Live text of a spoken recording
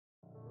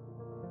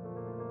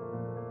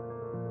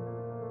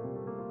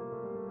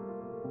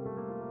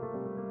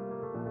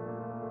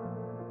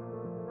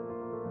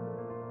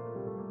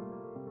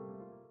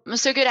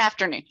So good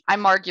afternoon.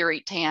 I'm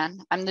Marguerite Tan.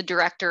 I'm the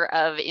Director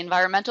of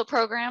Environmental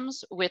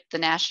Programs with the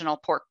National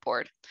Pork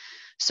Board.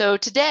 So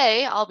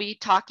today I'll be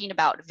talking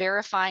about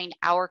verifying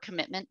our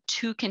commitment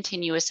to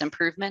continuous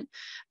improvement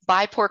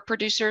by pork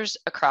producers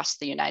across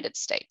the United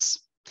States.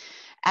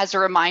 As a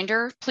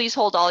reminder, please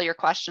hold all your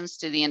questions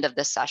to the end of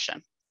this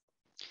session.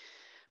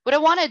 What I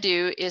want to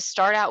do is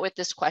start out with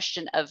this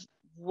question of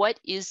what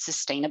is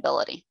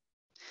sustainability?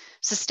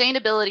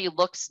 Sustainability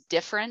looks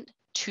different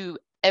to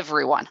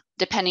everyone,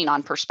 depending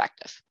on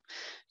perspective.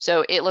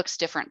 So it looks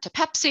different to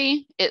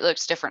Pepsi, it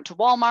looks different to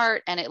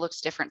Walmart, and it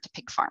looks different to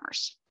pig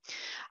farmers.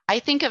 I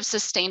think of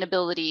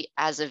sustainability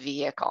as a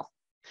vehicle.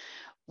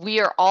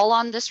 We are all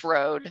on this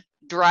road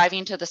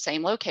driving to the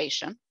same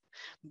location,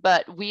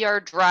 but we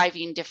are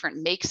driving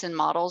different makes and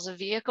models of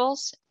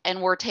vehicles,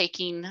 and we're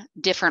taking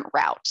different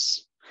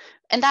routes.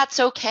 And that's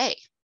okay.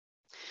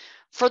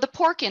 For the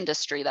pork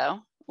industry, though,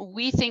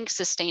 we think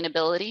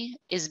sustainability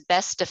is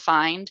best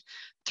defined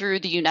through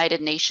the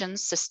United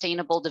Nations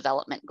Sustainable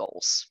Development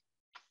Goals.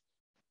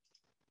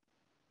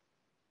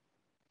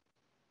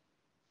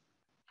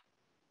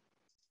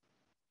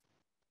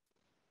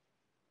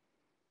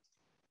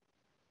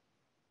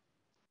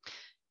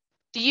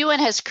 The UN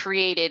has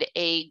created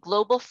a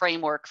global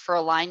framework for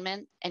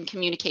alignment and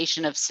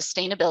communication of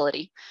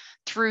sustainability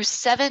through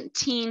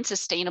 17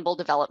 Sustainable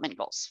Development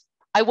Goals.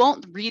 I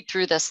won't read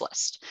through this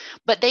list,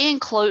 but they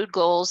include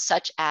goals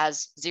such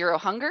as zero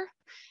hunger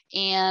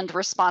and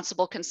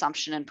responsible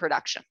consumption and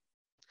production.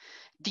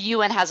 The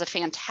UN has a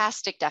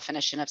fantastic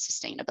definition of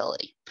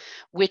sustainability,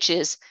 which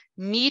is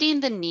meeting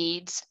the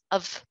needs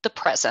of the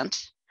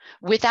present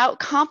without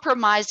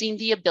compromising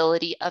the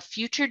ability of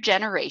future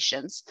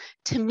generations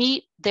to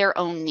meet their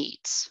own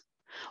needs.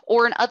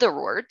 Or in other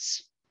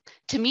words,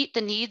 to meet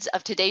the needs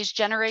of today's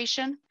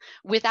generation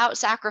without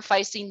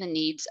sacrificing the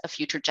needs of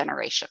future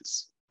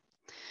generations.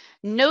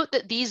 Note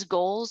that these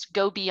goals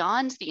go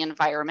beyond the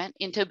environment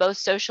into both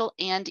social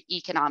and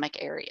economic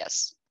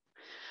areas.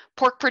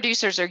 Pork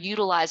producers are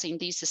utilizing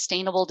these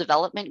sustainable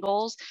development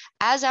goals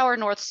as our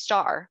North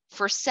Star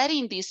for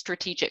setting these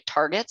strategic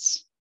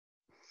targets.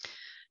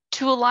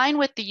 To align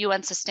with the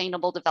UN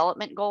Sustainable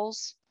Development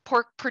Goals,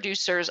 pork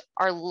producers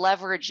are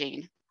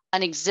leveraging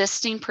an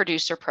existing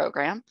producer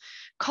program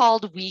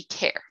called We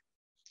Care.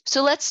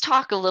 So let's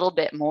talk a little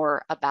bit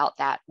more about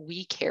that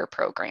We Care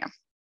program.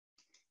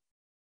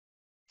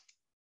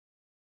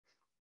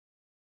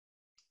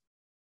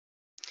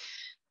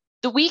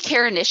 The We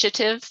Care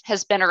initiative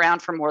has been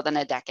around for more than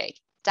a decade.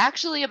 It's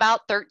actually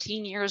about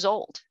 13 years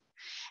old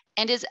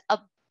and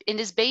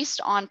is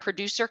based on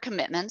producer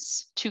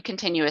commitments to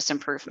continuous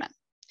improvement.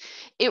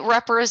 It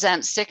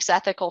represents 6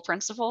 ethical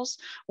principles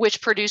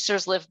which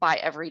producers live by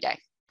every day.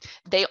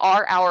 They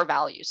are our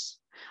values.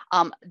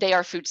 They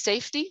are food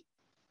safety,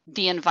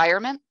 the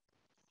environment,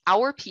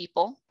 our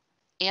people,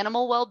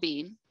 animal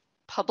well-being,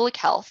 public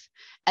health,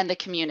 and the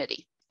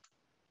community.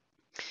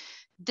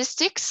 The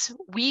 6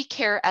 We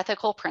Care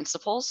ethical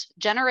principles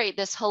generate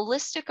this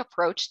holistic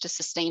approach to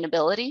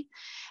sustainability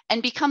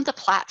and become the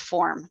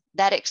platform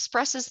that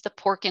expresses the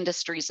pork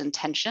industry's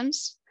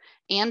intentions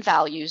and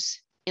values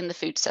in the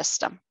food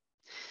system.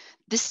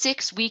 The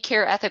 6 We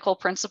Care ethical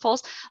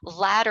principles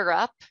ladder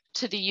up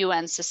to the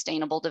UN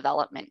Sustainable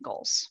Development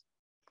Goals.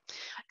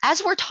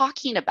 As we're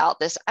talking about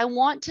this, I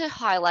want to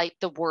highlight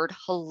the word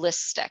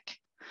holistic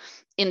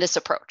in this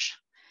approach.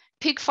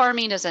 Pig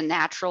farming is a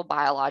natural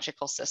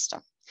biological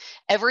system.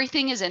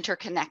 Everything is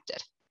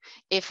interconnected.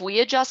 If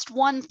we adjust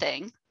one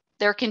thing,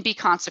 there can be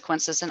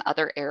consequences in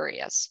other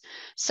areas,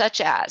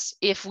 such as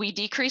if we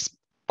decrease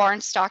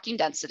barn stocking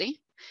density,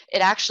 it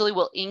actually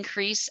will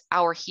increase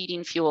our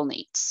heating fuel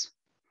needs.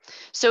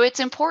 So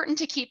it's important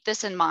to keep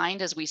this in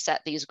mind as we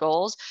set these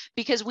goals,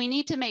 because we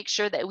need to make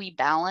sure that we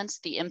balance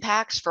the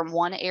impacts from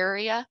one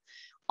area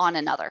on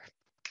another.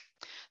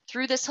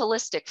 Through this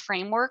holistic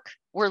framework,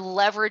 we're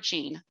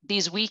leveraging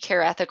these We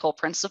Care ethical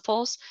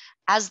principles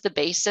as the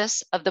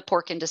basis of the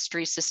pork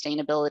industry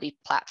sustainability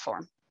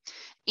platform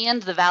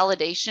and the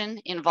validation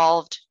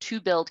involved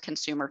to build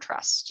consumer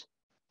trust.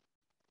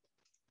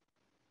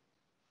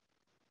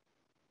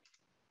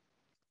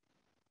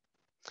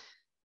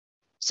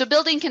 So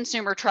building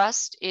consumer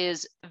trust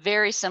is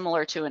very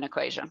similar to an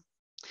equation.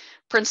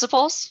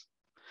 Principles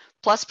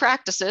plus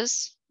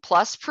practices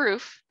plus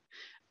proof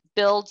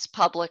builds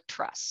public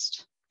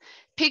trust.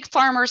 Pig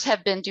farmers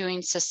have been doing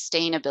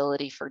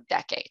sustainability for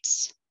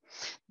decades.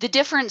 The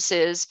difference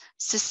is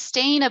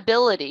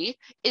sustainability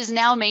is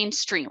now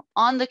mainstream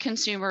on the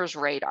consumer's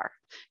radar.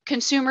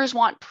 Consumers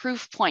want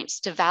proof points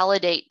to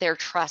validate their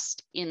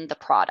trust in the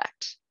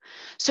product.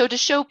 So to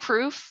show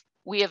proof,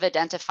 we have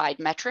identified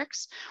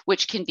metrics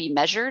which can be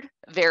measured,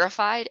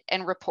 verified,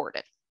 and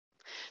reported.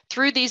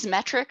 Through these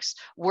metrics,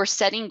 we're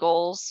setting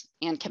goals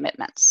and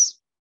commitments.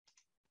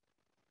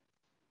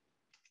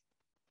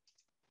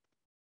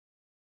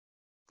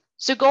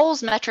 So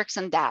goals, metrics,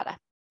 and data.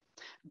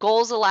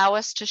 Goals allow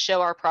us to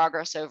show our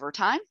progress over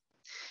time.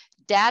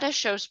 Data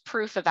shows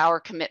proof of our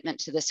commitment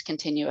to this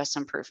continuous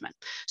improvement.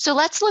 So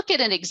let's look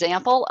at an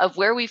example of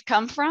where we've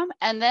come from,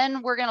 and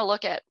then we're going to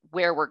look at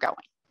where we're going.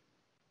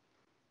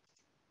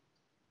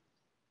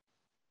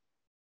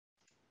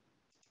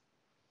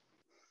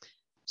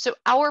 So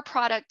our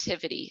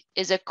productivity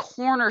is a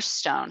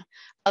cornerstone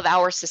of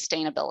our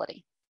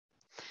sustainability.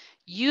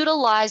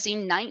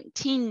 Utilizing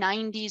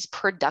 1990s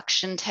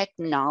production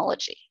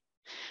technology,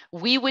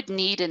 we would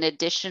need an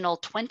additional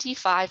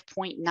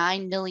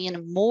 25.9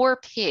 million more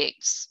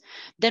pigs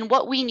than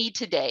what we need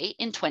today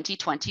in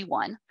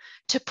 2021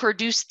 to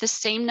produce the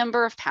same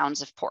number of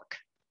pounds of pork.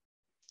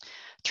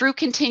 Through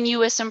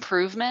continuous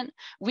improvement,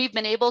 we've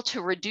been able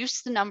to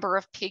reduce the number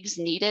of pigs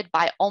needed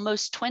by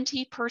almost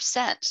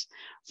 20%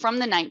 from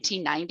the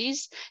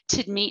 1990s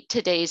to meet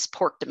today's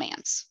pork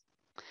demands.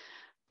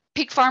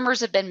 Pig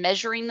farmers have been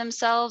measuring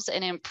themselves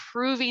and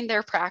improving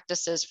their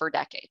practices for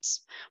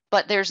decades,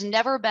 but there's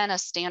never been a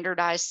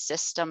standardized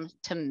system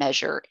to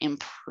measure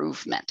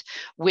improvement,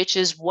 which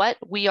is what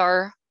we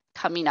are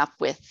coming up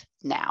with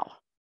now.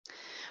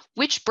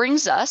 Which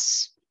brings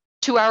us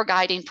to our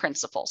guiding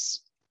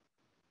principles.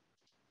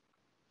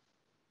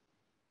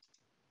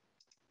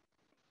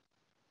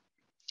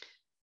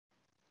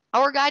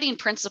 Our guiding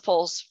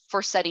principles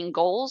for setting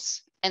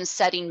goals and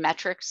setting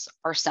metrics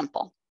are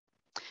simple.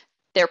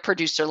 They're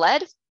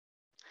producer-led,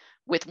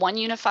 with one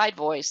unified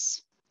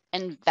voice,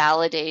 and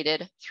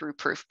validated through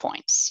proof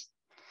points.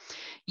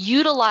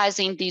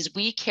 Utilizing these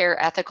We Care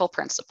ethical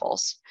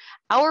principles,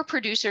 our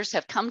producers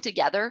have come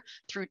together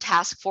through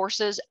task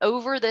forces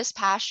over this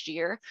past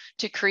year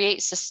to create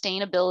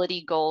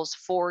sustainability goals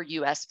for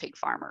US pig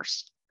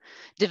farmers,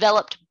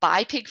 developed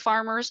by pig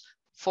farmers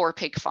for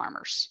pig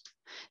farmers.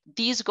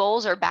 These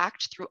goals are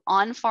backed through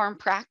on-farm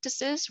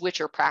practices,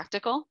 which are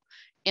practical,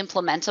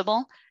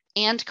 implementable,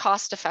 and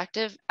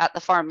cost-effective at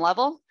the farm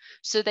level,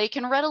 so they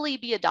can readily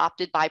be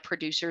adopted by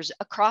producers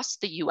across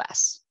the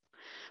US.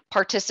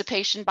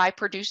 Participation by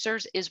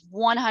producers is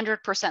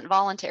 100%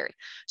 voluntary,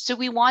 so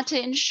we want to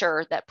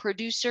ensure that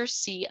producers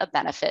see a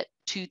benefit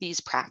to these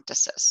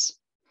practices.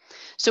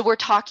 So we're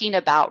talking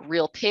about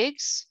real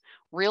pigs,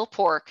 real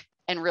pork,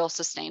 and real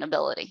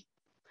sustainability.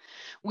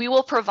 We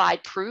will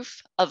provide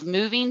proof of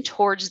moving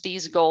towards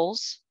these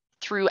goals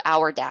through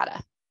our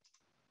data.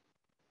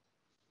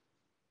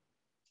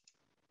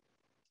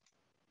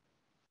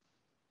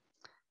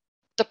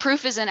 The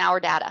proof is in our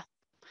data.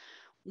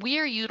 We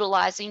are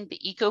utilizing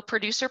the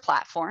eco-producer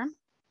platform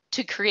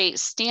to create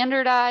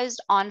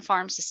standardized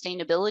on-farm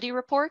sustainability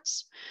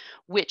reports,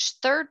 which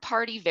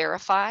third-party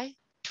verify,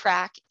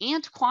 track,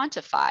 and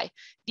quantify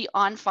the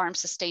on-farm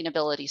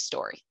sustainability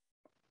story.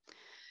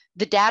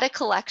 The data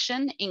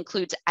collection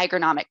includes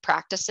agronomic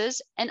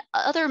practices and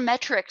other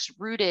metrics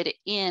rooted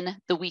in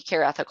the We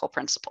Care ethical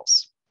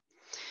principles.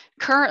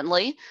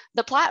 Currently,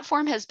 the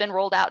platform has been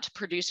rolled out to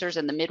producers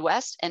in the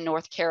Midwest and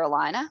North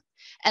Carolina,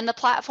 and the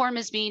platform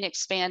is being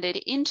expanded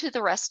into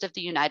the rest of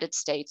the United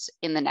States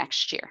in the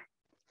next year.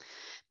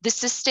 The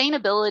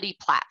sustainability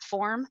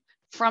platform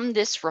from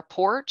this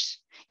report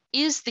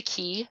is the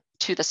key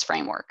to this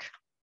framework.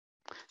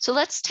 So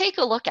let's take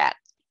a look at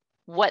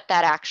what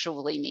that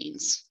actually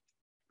means.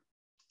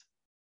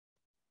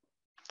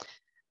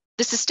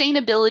 The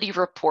sustainability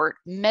report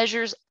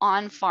measures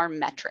on-farm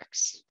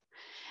metrics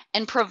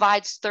and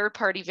provides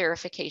third-party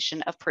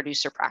verification of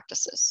producer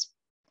practices.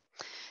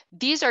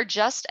 These are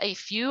just a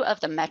few of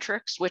the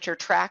metrics which are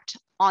tracked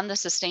on the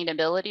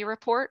sustainability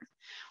report,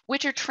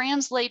 which are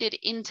translated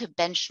into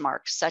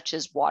benchmarks such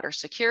as water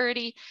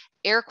security,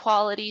 air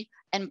quality,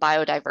 and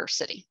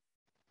biodiversity.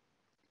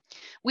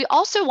 We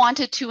also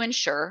wanted to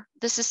ensure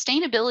the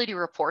sustainability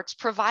reports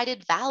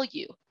provided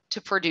value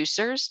to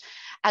producers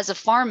as a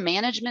farm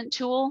management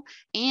tool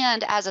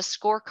and as a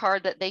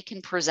scorecard that they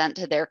can present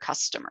to their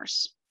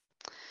customers.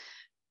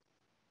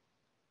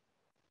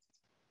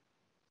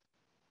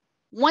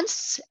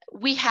 Once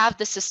we have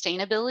the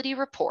sustainability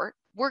report,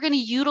 we're going to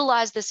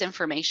utilize this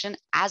information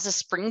as a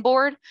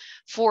springboard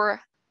for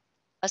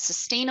a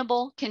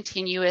sustainable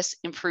continuous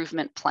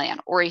improvement plan,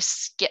 or a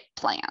SCIP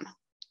plan.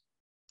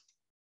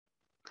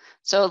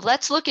 So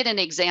let's look at an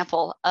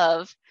example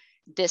of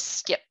this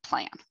SCIP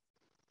plan.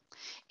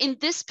 In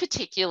this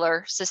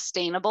particular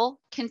sustainable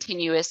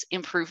continuous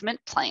improvement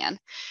plan,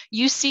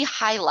 you see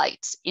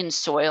highlights in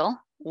soil,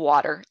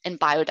 water, and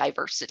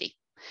biodiversity.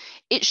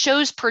 It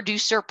shows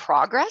producer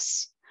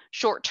progress,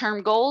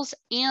 short-term goals,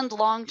 and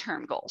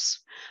long-term goals.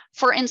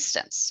 For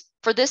instance,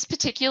 for this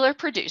particular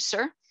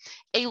producer,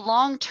 a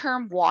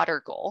long-term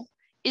water goal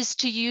is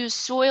to use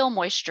soil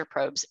moisture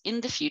probes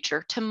in the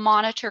future to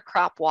monitor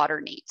crop water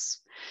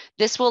needs.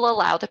 This will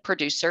allow the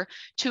producer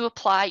to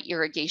apply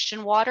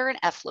irrigation water and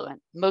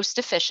effluent most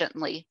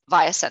efficiently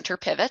via center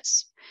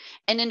pivots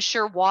and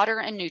ensure water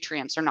and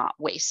nutrients are not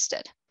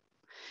wasted.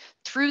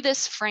 Through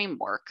this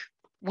framework,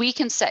 we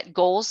can set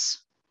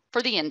goals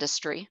for the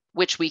industry,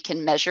 which we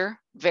can measure,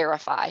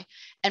 verify,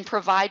 and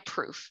provide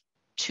proof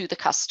to the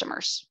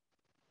customers.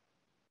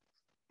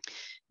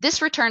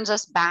 This returns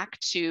us back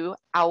to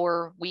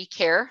our We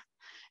Care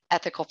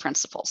ethical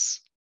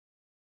principles.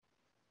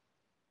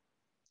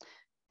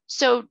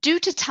 So due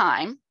to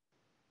time,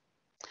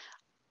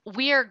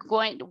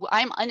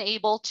 I'm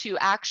unable to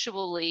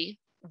actually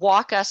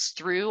walk us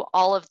through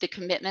all of the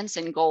commitments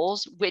and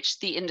goals which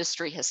the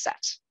industry has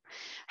set.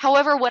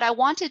 However, what I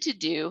wanted to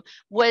do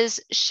was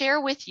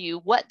share with you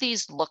what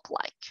these look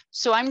like.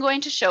 So I'm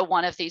going to show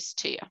one of these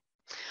to you.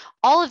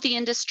 All of the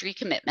industry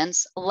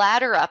commitments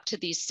ladder up to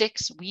these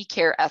 6 We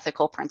Care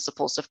ethical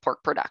principles of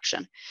pork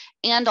production,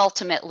 and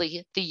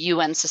ultimately the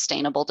UN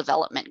Sustainable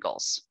Development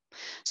Goals.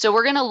 So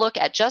we're going to look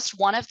at just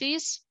one of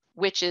these,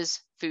 which is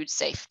food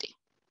safety.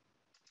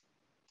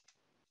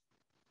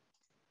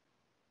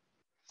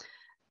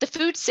 The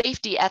food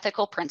safety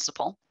ethical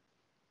principle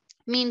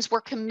means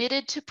we're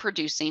committed to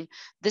producing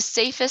the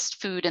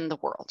safest food in the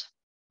world.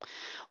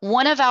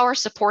 One of our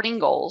supporting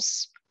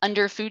goals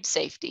under food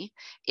safety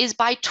is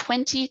by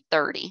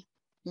 2030,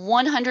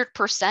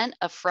 100%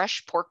 of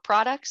fresh pork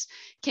products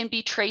can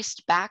be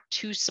traced back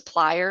to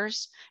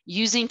suppliers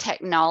using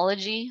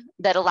technology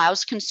that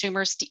allows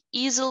consumers to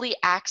easily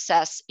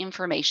access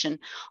information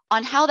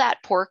on how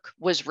that pork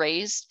was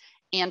raised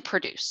and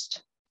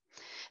produced.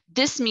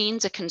 This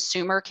means a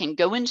consumer can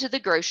go into the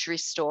grocery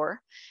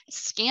store,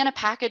 scan a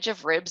package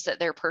of ribs that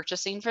they're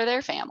purchasing for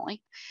their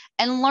family,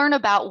 and learn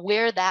about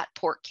where that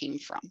pork came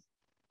from.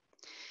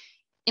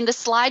 In the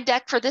slide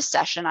deck for this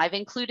session, I've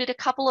included a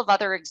couple of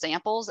other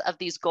examples of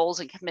these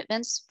goals and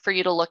commitments for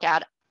you to look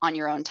at on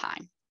your own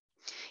time.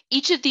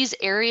 Each of these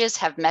areas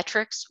have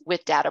metrics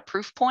with data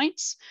proof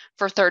points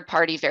for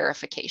third-party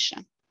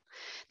verification.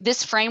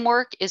 This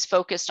framework is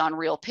focused on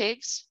real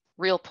pigs,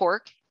 real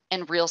pork,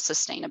 and real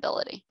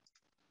sustainability.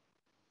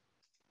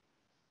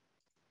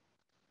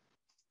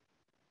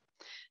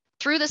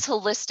 Through this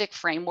holistic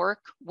framework,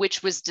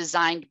 which was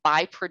designed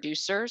by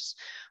producers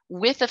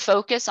with a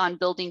focus on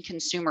building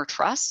consumer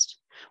trust,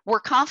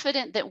 we're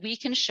confident that we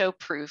can show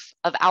proof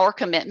of our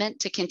commitment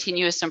to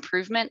continuous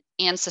improvement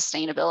and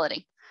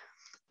sustainability.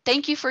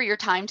 Thank you for your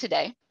time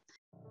today.